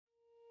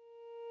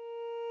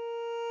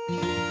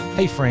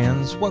Hey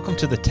friends, welcome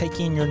to the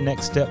Taking Your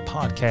Next Step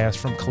podcast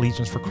from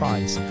Collegians for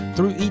Christ.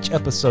 Through each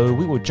episode,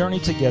 we will journey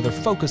together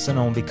focusing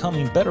on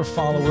becoming better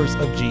followers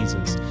of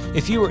Jesus.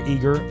 If you are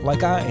eager,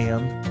 like I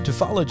am, to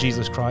follow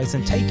Jesus Christ,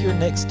 then take your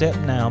next step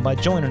now by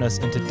joining us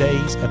in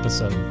today's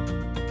episode.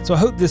 So I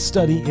hope this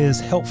study is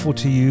helpful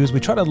to you as we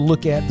try to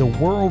look at the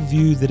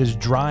worldview that is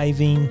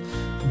driving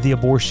the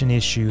abortion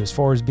issue as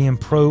far as being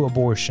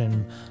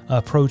pro-abortion,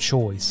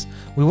 pro-choice.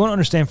 We want to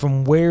understand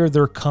from where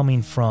they're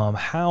coming from,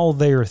 how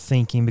they are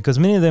thinking, because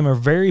many of them are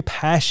very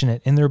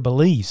passionate in their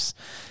beliefs.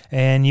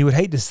 And you would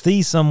hate to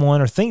see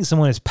someone or think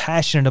someone is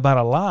passionate about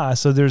a lie.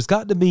 So there's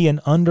got to be an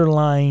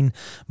underlying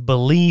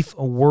belief,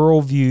 a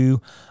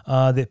worldview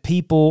that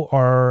people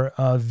are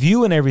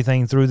viewing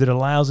everything through that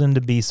allows them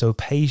to be so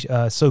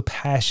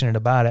passionate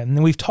about it.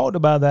 And we've talked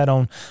about that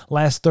on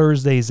last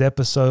week's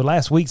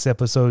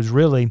episodes,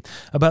 really,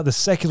 about the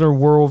secular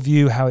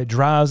worldview, how it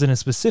drives, and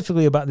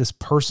specifically about this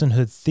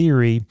personhood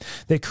theory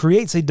that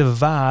creates a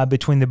divide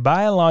between the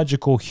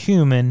biological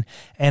human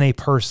and a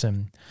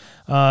person.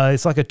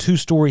 It's like a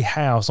two-story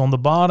house. On the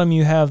bottom,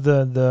 you have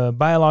the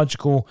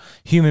biological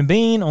human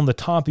being. On the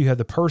top, you have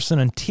the person.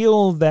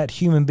 Until that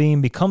human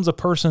being becomes a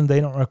person, they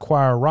don't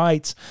acquire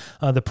rights.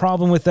 The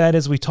problem with that,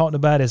 as we talked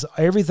about, is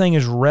everything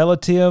is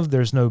relative.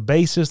 There's no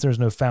basis. There's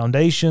no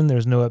foundation.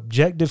 There's no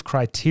objective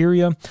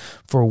criteria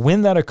for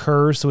when that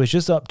occurs. So it's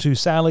just up to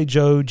Sally,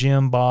 Joe,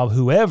 Jim, Bob,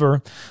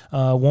 whoever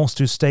wants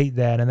to state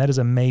that, and that is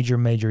a major,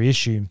 major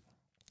issue.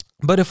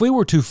 But if we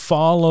were to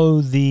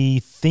follow the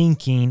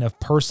thinking of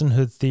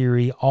personhood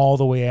theory all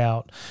the way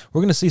out,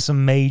 we're going to see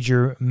some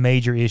major,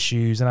 major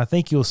issues. And I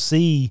think you'll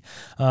see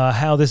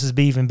how this is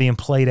even being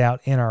played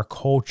out in our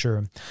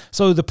culture.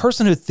 So the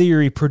personhood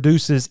theory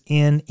produces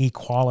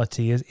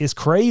inequality. It's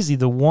crazy.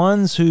 The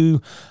ones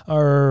who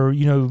are,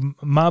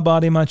 my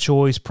body, my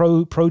choice,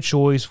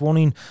 pro-choice,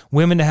 wanting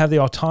women to have the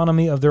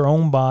autonomy of their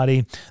own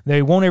body,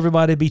 they want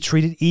everybody to be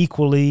treated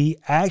equally,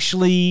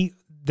 actually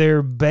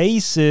their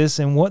basis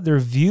and what they're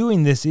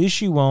viewing this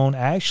issue on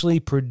actually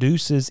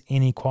produces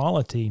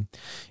inequality.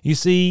 You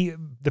see,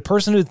 the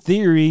personhood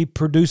theory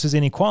produces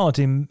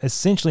inequality,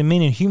 essentially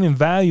meaning human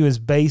value is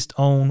based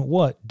on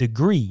what?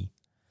 Degree.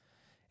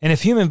 And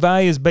if human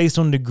value is based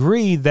on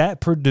degree,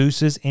 that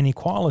produces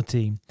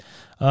inequality.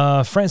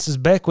 Francis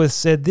Beckwith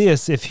said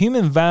this: if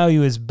human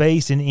value is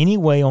based in any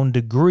way on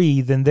degree,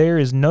 then there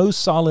is no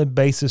solid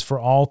basis for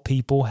all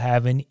people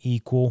having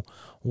equal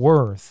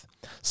worth.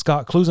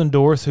 Scott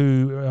Klusendorf,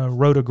 who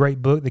wrote a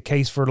great book, The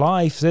Case for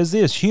Life, says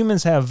this: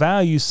 humans have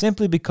value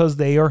simply because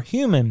they are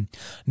human,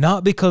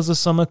 not because of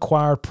some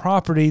acquired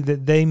property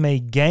that they may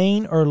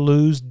gain or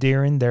lose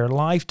during their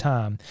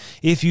lifetime.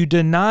 If you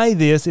deny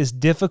this, it's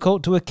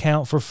difficult to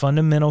account for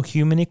fundamental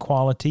human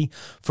equality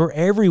for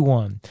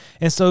everyone.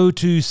 And so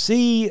to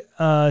state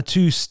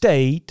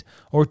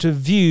or to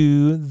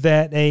view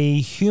that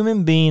a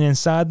human being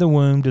inside the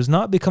womb does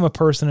not become a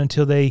person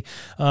until they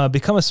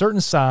become a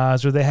certain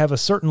size, or they have a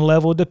certain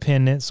level of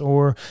dependence,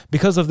 or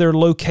because of their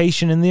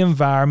location in the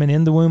environment,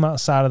 in the womb,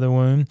 outside of the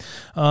womb,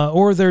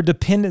 or their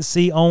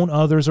dependency on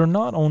others or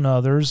not on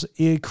others,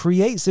 it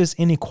creates this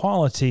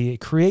inequality. It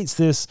creates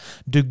this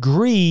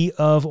degree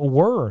of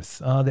worth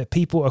that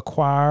people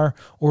acquire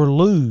or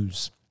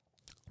lose.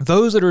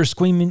 Those that are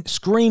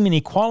screaming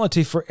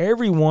equality for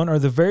everyone are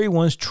the very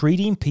ones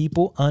treating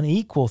people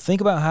unequal. Think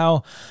about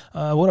how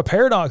what a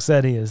paradox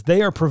that is.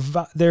 They're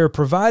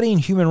providing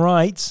human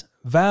rights,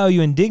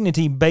 value, and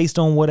dignity based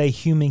on what a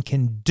human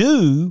can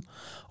do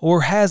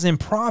or has in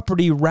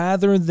property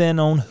rather than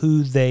on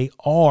who they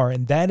are.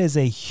 And that is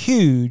a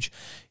huge,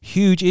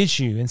 huge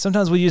issue. And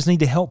sometimes we just need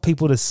to help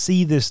people to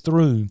see this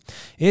through.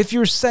 If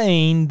you're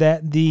saying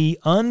that the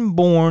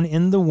unborn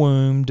in the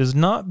womb does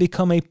not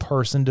become a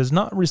person, does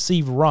not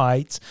receive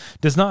rights,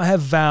 does not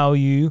have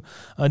value,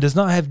 does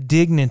not have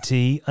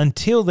dignity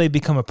until they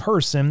become a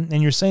person,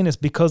 and you're saying it's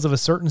because of a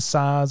certain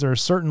size or a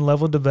certain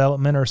level of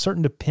development or a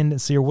certain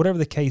dependency or whatever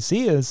the case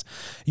is,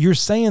 you're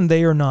saying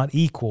they are not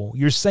equal.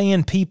 You're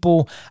saying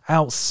people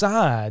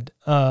outside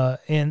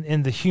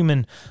in the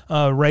human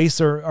race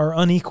are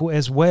unequal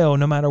as well,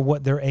 no matter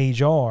what their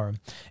age are.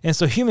 And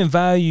so human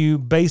value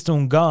based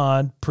on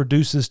God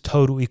produces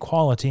total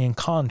equality. In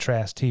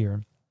contrast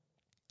here,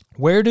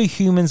 where do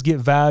humans get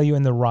value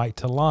and the right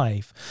to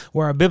life?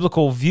 Where our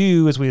biblical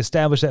view, as we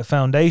established that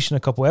foundation a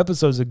couple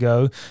episodes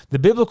ago, the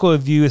biblical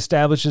view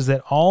establishes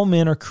that all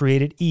men are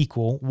created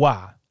equal.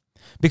 Why?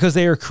 Because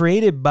they are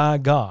created by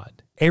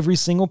God, every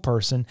single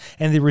person,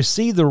 and they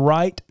receive the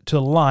right to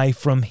life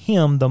from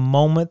Him the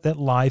moment that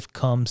life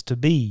comes to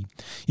be.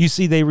 You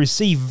see, they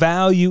receive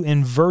value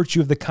and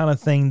virtue of the kind of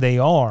thing they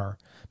are,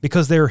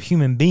 because they're a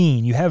human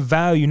being. You have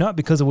value not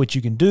because of what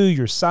you can do,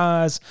 your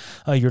size,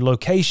 your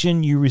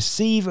location. You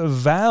receive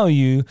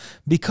value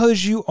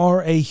because you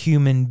are a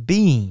human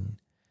being.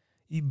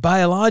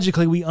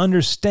 Biologically, we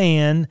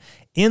understand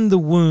in the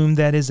womb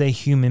that is a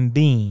human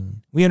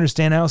being. We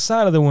understand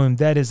outside of the womb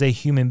that is a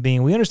human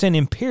being. We understand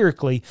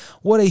empirically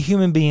what a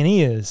human being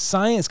is.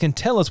 Science can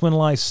tell us when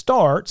life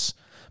starts,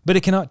 but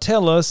it cannot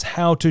tell us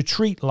how to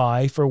treat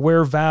life or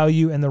where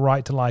value and the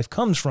right to life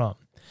comes from.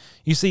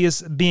 You see,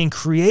 as being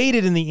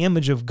created in the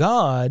image of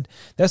God,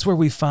 that's where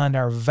we find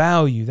our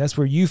value. That's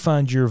where you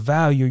find your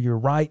value, your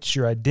rights,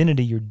 your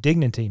identity, your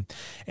dignity.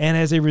 And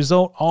as a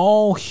result,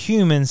 all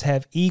humans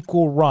have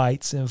equal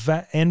rights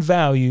and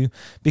value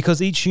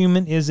because each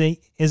human is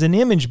an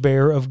image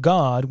bearer of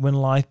God when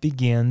life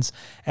begins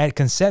at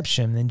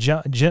conception. And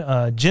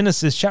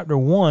Genesis chapter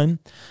 1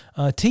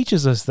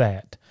 teaches us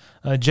that.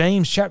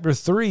 James chapter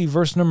 3,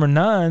 verse number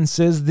 9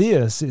 says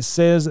this. It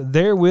says,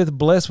 "Therewith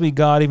bless we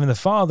God, even the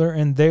Father,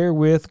 and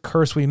therewith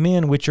curse we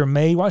men, which are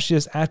made," watch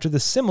this, "after the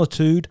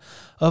similitude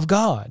of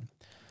God."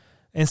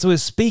 And so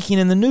it's speaking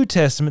in the New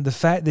Testament, the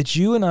fact that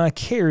you and I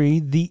carry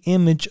the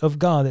image of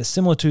God. That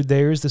similitude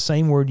there is the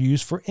same word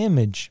used for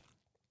image.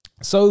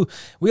 So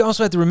we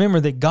also have to remember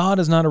that God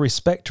is not a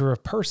respecter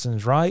of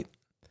persons, right?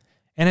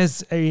 And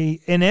as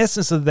in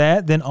essence of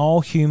that, then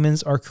all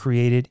humans are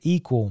created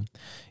equal.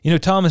 You know,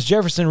 Thomas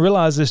Jefferson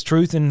realized this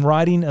truth in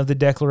writing of the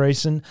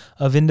Declaration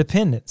of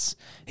Independence.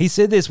 He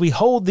said this, "We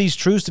hold these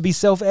truths to be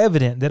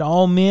self-evident, that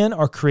all men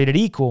are created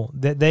equal,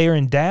 that they are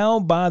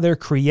endowed by their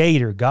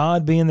Creator,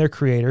 God being their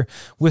Creator,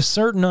 with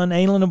certain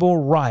unalienable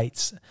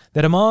rights,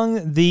 that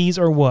among these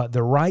are what?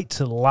 The right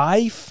to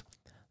life,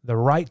 the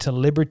right to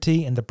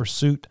liberty, and the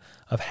pursuit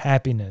of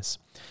happiness."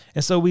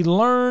 And so we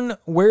learn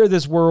where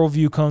this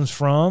worldview comes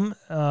from.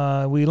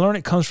 We learn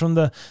it comes from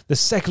the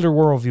secular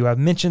worldview. I've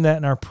mentioned that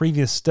in our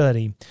previous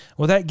study.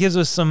 Well, that gives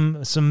us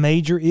some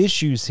major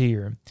issues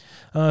here.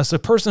 So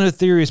personhood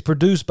theory is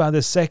produced by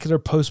the secular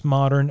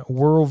postmodern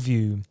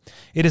worldview.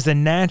 It is the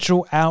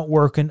natural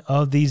outworking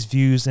of these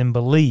views and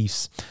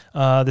beliefs.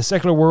 The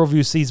secular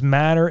worldview sees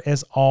matter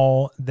as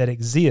all that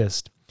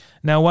exists.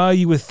 Now, while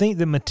you would think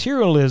that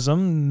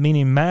materialism,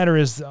 meaning matter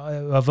is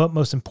of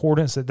utmost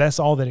importance, that's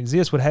all that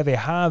exists, would have a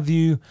high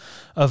view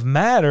of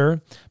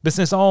matter, but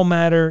since all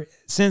matter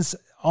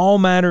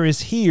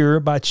is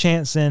here by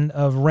chance and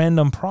of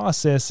random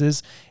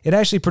processes, it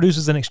actually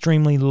produces an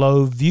extremely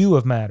low view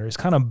of matter. It's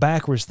kind of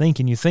backwards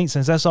thinking. You think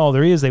since that's all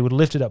there is, they would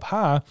lift it up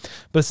high,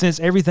 but since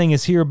everything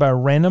is here by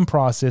random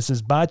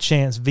processes, by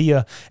chance,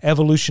 via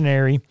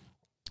evolutionary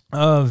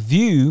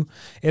view,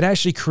 it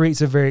actually creates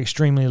a very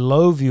extremely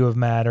low view of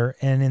matter,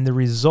 and in the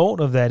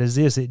result of that is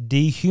this: it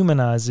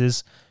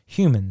dehumanizes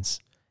humans.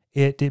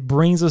 It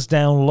brings us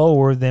down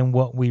lower than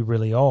what we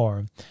really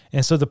are.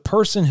 And so the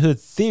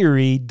personhood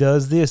theory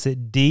does this: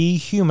 it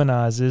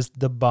dehumanizes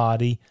the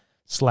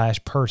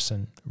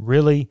body/person,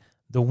 really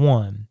the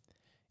one.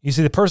 You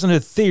see, the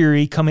personhood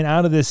theory coming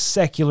out of this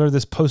secular,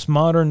 this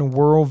postmodern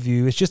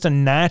worldview, it's just a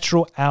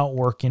natural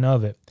outworking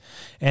of it.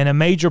 And a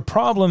major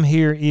problem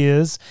here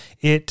is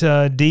it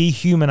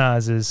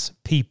dehumanizes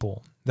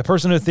people. The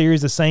personhood theory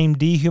is the same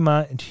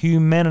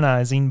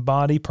dehumanizing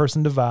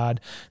body-person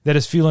divide that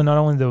is fueling not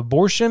only the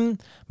abortion,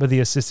 but the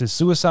assisted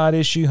suicide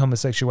issue,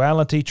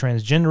 homosexuality,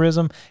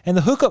 transgenderism, and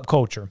the hookup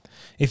culture.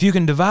 If you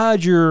can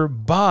divide your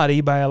body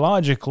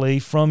biologically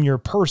from your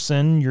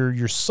person,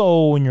 your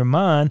soul, and your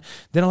mind,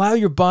 then allow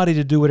your body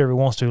to do whatever it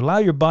wants to. Allow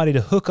your body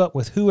to hook up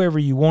with whoever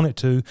you want it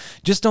to.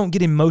 Just don't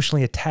get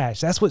emotionally attached.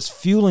 That's what's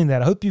fueling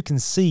that. I hope you can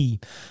see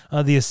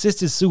the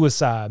assisted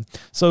suicide.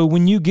 So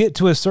when you get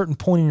to a certain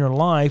point in your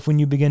life, when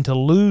you begin to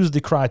lose the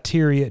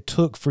criteria it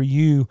took for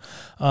you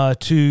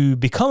to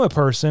become a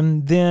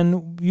person,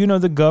 then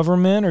the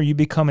government, or you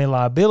become a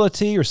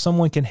liability, or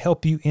someone can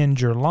help you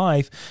end your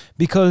life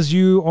because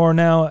you are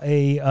now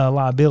a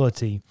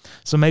liability.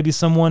 So maybe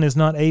someone is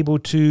not able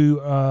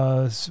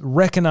to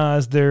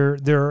recognize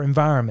their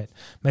environment.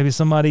 Maybe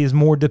somebody is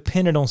more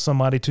dependent on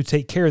somebody to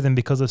take care of them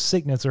because of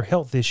sickness or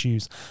health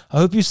issues. I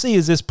hope you see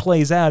as this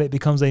plays out, it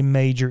becomes a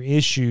major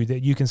issue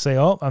that you can say,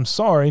 "Oh, I'm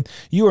sorry,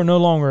 you are no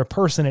longer a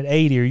person at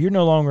 80, or you're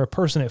no longer a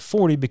person at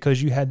 40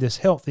 because you had this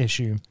health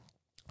issue.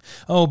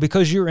 Oh,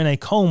 because you're in a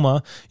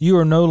coma, you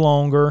are no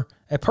longer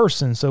a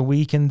person, so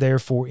we can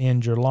therefore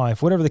end your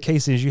life." Whatever the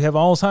case is, you have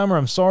Alzheimer's,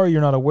 I'm sorry,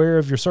 you're not aware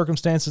of your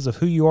circumstances, of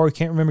who you are, you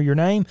can't remember your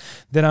name,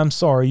 then I'm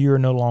sorry, you are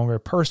no longer a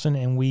person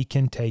and we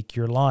can take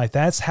your life.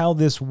 That's how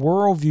this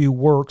worldview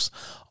works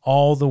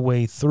all the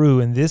way through,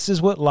 and this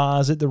is what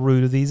lies at the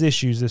root of these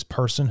issues, this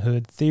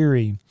personhood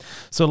theory.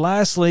 So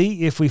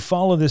lastly, if we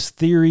follow this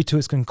theory to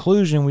its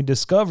conclusion, we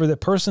discover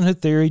that personhood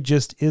theory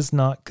just is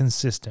not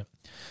consistent.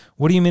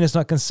 What do you mean it's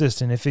not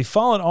consistent? If we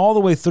follow it all the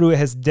way through, it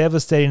has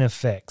devastating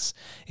effects.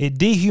 It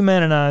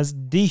dehumanizes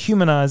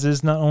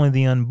not only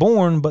the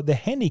unborn, but the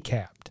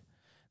handicapped,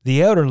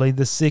 the elderly,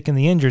 the sick, and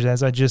the injured,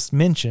 as I just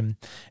mentioned.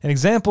 An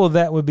example of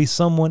that would be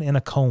someone in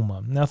a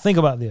coma. Now think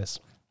about this.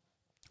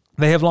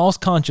 They have lost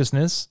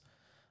consciousness.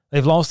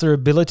 They've lost their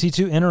ability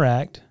to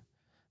interact.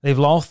 They've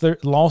lost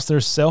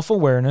their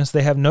self-awareness.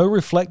 They have no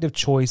reflective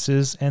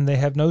choices, and they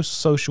have no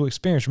social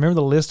experience. Remember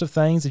the list of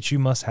things that you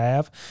must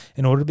have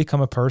in order to become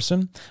a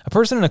person? A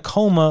person in a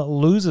coma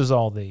loses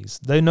all these.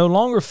 They no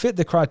longer fit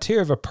the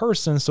criteria of a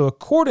person, so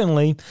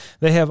accordingly,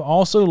 they have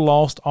also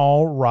lost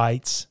all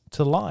rights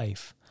to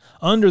life.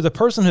 Under the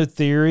personhood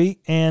theory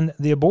and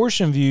the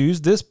abortion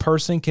views, this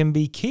person can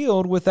be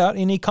killed without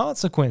any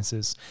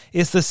consequences.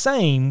 It's the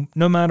same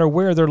no matter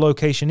where their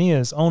location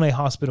is, on a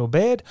hospital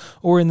bed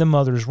or in the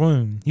mother's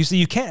womb. You see,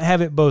 you can't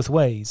have it both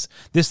ways.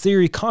 This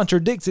theory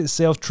contradicts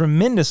itself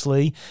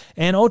tremendously,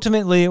 and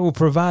ultimately it will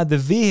provide the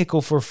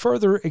vehicle for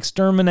further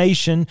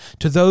extermination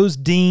to those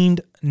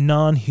deemed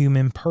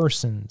non-human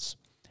persons.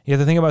 You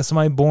have to think about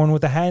somebody born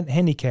with a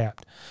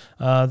handicap.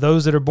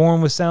 Those that are born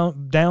with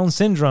Down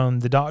syndrome,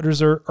 the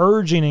doctors are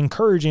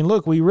encouraging,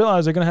 look, we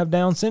realize they're going to have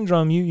Down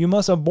syndrome. You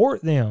must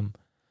abort them.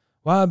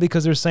 Why?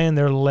 Because they're saying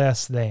they're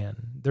less than.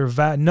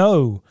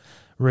 No,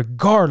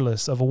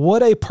 regardless of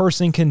what a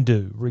person can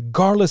do,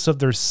 regardless of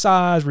their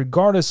size,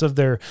 regardless of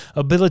their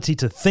ability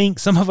to think.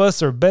 Some of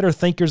us are better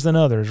thinkers than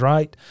others,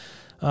 right?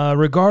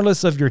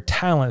 Regardless of your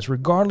talents,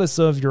 regardless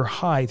of your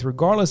height,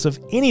 regardless of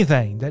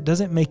anything, that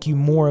doesn't make you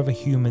more of a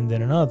human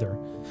than another.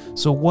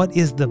 So what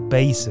is the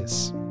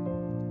basis?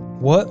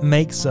 What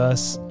makes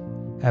us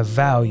have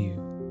value?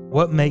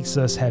 What makes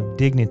us have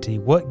dignity?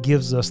 What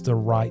gives us the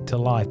right to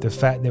life? The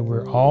fact that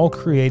we're all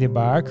created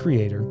by our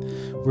Creator.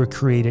 We're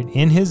created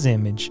in His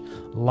image.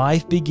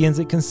 Life begins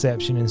at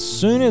conception. As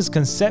soon as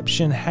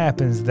conception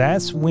happens,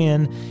 that's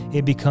when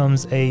it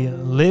becomes a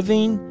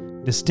living,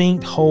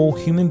 distinct, whole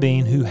human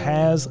being who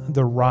has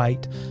the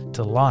right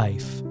to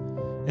life.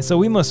 And so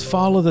we must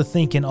follow the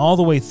thinking all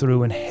the way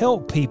through and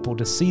help people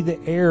to see the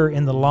error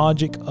in the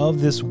logic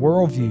of this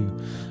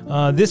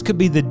worldview. This could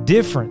be the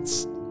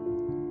difference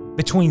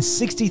between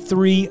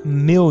 63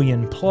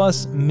 million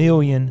plus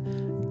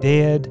million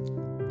dead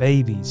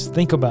babies.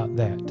 Think about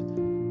that.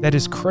 That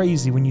is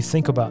crazy when you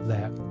think about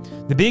that.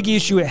 The big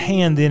issue at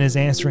hand then is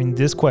answering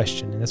this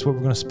question, and that's what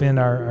we're going to spend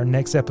our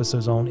next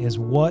episodes on, is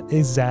what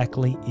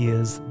exactly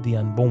is the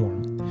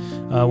unborn?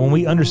 When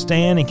we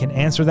understand and can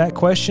answer that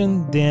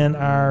question, then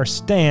our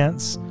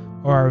stance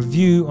or our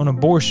view on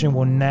abortion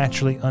will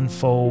naturally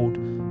unfold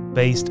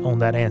based on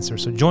that answer.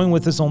 So join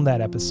with us on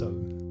that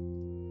episode.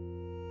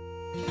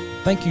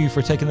 Thank you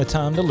for taking the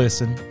time to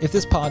listen. If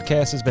this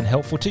podcast has been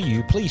helpful to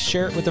you, please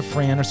share it with a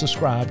friend or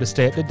subscribe to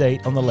stay up to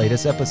date on the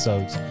latest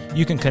episodes.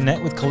 You can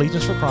connect with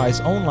Collegians for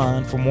Christ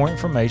online for more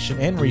information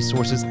and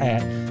resources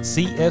at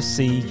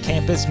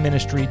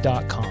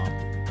cfccampusministry.com.